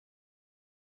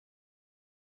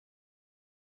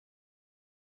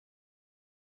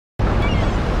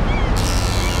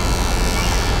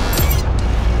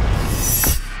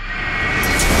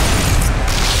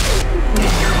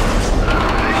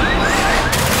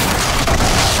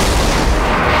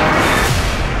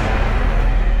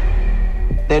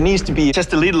There needs to be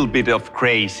just a little bit of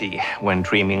crazy when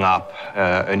dreaming up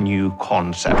a new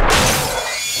concept.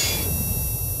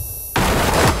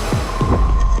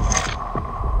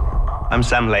 I'm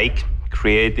Sam Lake,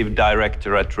 creative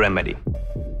director at Remedy.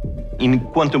 In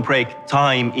Quantum Break,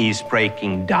 time is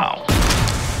breaking down.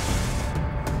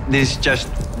 This is just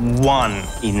one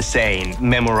insane,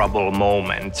 memorable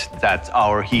moment that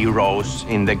our heroes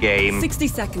in the game 60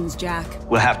 seconds, Jack.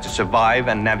 will have to survive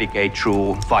and navigate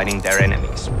through fighting their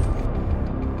enemies.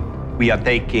 We are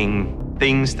taking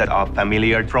things that are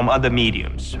familiar from other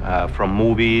mediums, from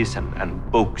movies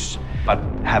and books, but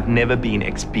have never been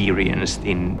experienced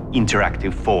in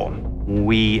interactive form.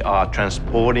 We are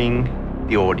transporting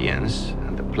the audience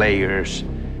and the players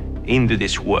into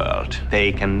this world.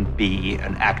 They can be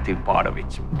an active part of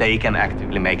it. They can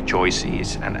actively make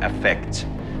choices and affect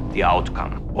the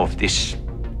outcome of this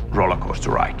roller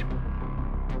coaster ride.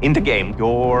 In the game,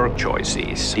 your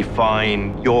choices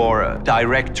define your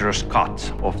director's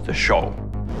cut of the show.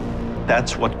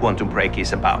 That's what Quantum Break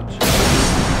is about.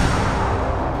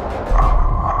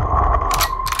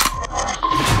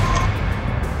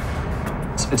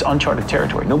 It's uncharted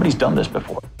territory. Nobody's done this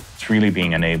before. It's really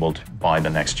being enabled by the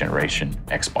next generation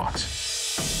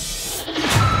Xbox.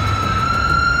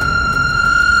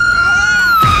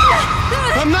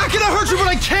 I'm not gonna hurt you, but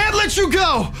I can't let you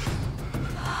go!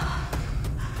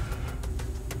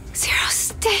 Zero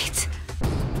state.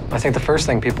 I think the first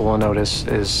thing people will notice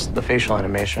is the facial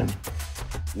animation.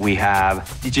 We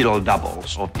have digital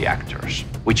doubles of the actors,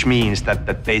 which means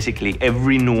that basically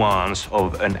every nuance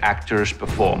of an actor's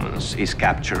performance is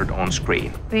captured on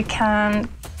screen. We can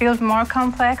build more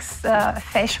complex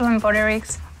facial and body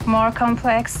rigs, more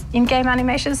complex in-game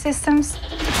animation systems.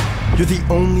 You're the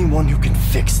only one who can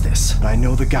fix this. I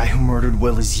know the guy who murdered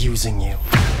Will is using you.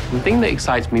 The thing that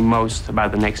excites me most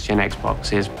about the next-gen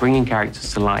Xbox is bringing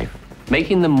characters to life,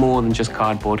 making them more than just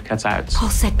cardboard cutouts. Paul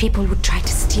said people would try to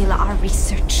steal our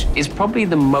research. It's probably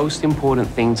the most important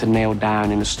thing to nail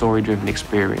down in a story-driven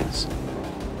experience.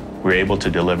 We're able to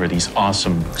deliver these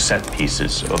awesome set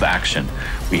pieces of action.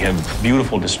 We have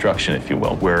beautiful destruction, if you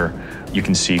will, where you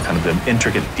can see kind of the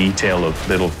intricate detail of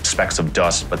little specks of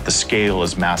dust, but the scale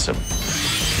is massive.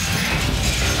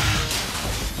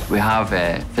 We have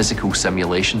physical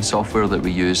simulation software that we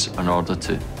use in order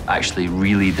to actually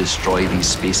really destroy these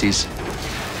spaces.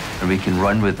 And we can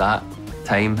run with that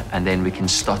time, and then we can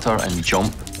stutter and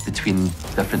jump between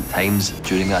different times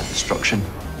during that destruction.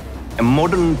 A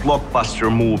modern blockbuster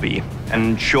movie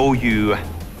and show you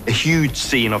a huge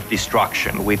scene of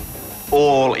destruction with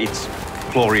all its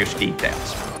glorious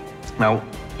details. Now,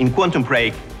 in Quantum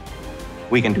Break,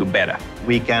 we can do better.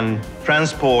 We can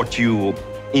transport you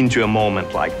into a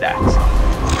moment like that.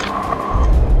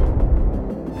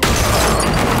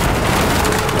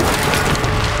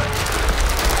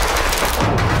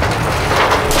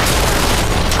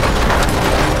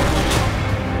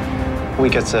 We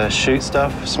get to shoot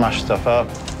stuff, smash stuff up.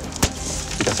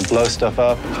 We get to blow stuff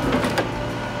up.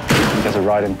 We get to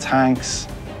ride in tanks.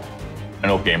 I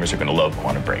know gamers are going to love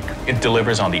Quantum Break. It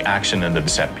delivers on the action and the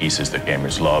set pieces that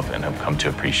gamers love and have come to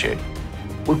appreciate.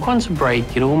 With Quantum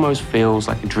Break, it almost feels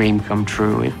like a dream come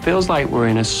true. It feels like we're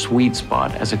in a sweet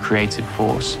spot as a creative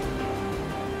force.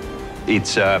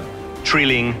 It's a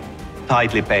thrilling,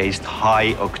 tightly paced,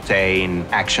 high-octane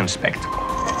action spectacle.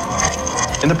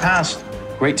 In the past,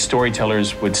 great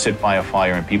storytellers would sit by a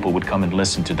fire and people would come and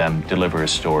listen to them deliver a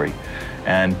story.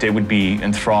 And they would be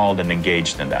enthralled and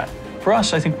engaged in that. For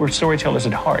us, I think we're storytellers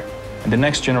at heart. And the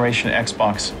next generation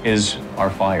Xbox is our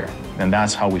fire. And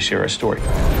that's how we share our story.